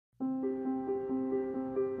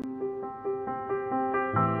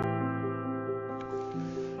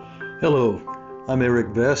Hello, I'm Eric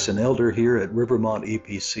Vess, an elder here at Rivermont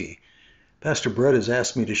EPC. Pastor Brett has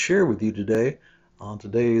asked me to share with you today on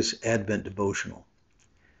today's Advent Devotional.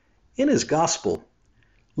 In his Gospel,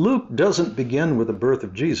 Luke doesn't begin with the birth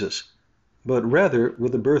of Jesus, but rather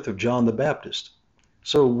with the birth of John the Baptist.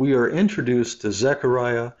 So we are introduced to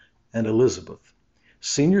Zechariah and Elizabeth,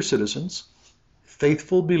 senior citizens,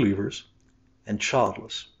 faithful believers, and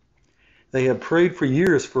childless. They have prayed for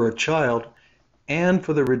years for a child and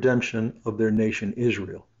for the redemption of their nation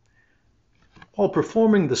Israel. While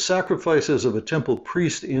performing the sacrifices of a temple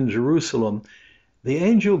priest in Jerusalem, the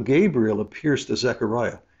angel Gabriel appears to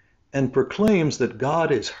Zechariah and proclaims that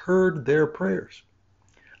God has heard their prayers.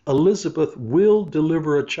 Elizabeth will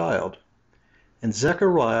deliver a child, and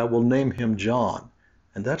Zechariah will name him John,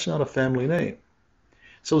 and that's not a family name.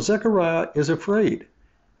 So Zechariah is afraid,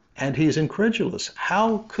 and he's incredulous.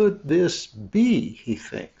 How could this be, he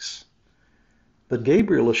thinks. But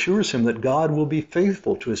Gabriel assures him that God will be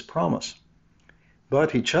faithful to his promise.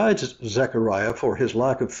 But he chides Zechariah for his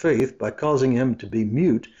lack of faith by causing him to be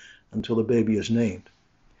mute until the baby is named.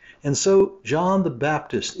 And so John the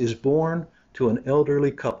Baptist is born to an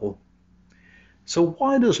elderly couple. So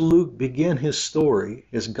why does Luke begin his story,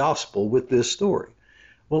 his gospel, with this story?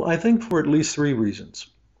 Well, I think for at least three reasons.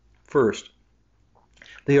 First,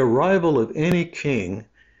 the arrival of any king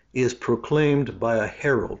is proclaimed by a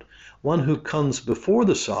herald, one who comes before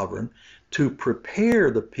the sovereign to prepare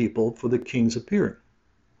the people for the king's appearing.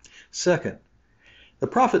 Second, the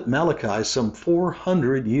prophet Malachi, some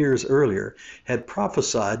 400 years earlier, had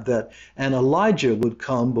prophesied that an Elijah would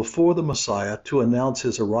come before the Messiah to announce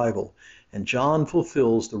his arrival, and John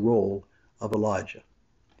fulfills the role of Elijah.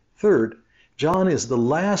 Third, John is the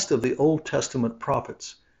last of the Old Testament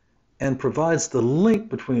prophets and provides the link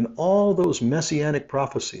between all those messianic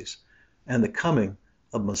prophecies and the coming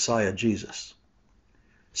of Messiah Jesus.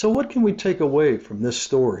 So what can we take away from this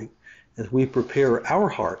story as we prepare our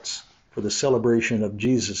hearts for the celebration of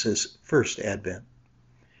Jesus' first advent?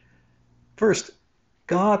 First,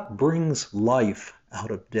 God brings life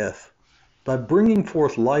out of death by bringing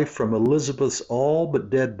forth life from Elizabeth's all but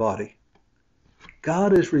dead body.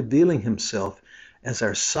 God is revealing himself as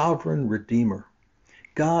our sovereign Redeemer.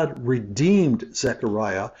 God redeemed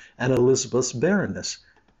Zechariah and Elizabeth's barrenness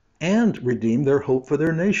and redeemed their hope for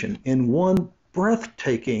their nation in one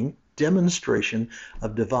breathtaking demonstration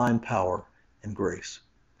of divine power and grace.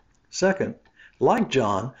 Second, like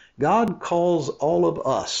John, God calls all of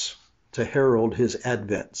us to herald his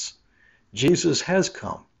advents. Jesus has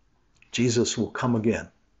come. Jesus will come again.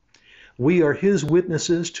 We are his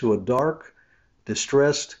witnesses to a dark,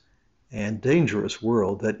 distressed, and dangerous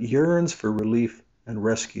world that yearns for relief and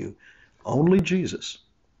rescue. Only Jesus,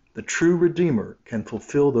 the true Redeemer, can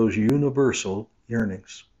fulfill those universal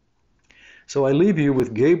yearnings. So I leave you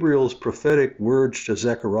with Gabriel's prophetic words to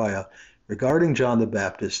Zechariah regarding John the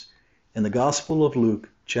Baptist in the Gospel of Luke,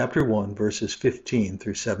 chapter 1, verses 15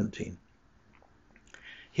 through 17.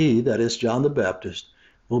 He, that is John the Baptist,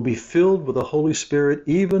 will be filled with the Holy Spirit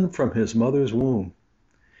even from his mother's womb.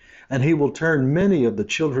 And he will turn many of the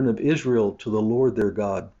children of Israel to the Lord their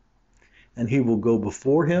God. And he will go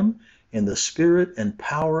before him in the spirit and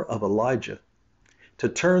power of Elijah, to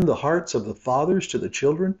turn the hearts of the fathers to the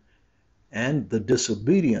children, and the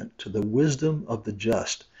disobedient to the wisdom of the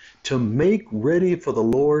just, to make ready for the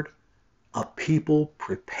Lord a people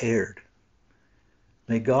prepared.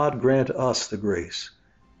 May God grant us the grace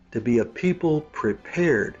to be a people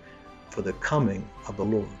prepared for the coming of the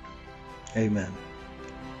Lord. Amen.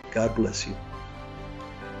 God bless you.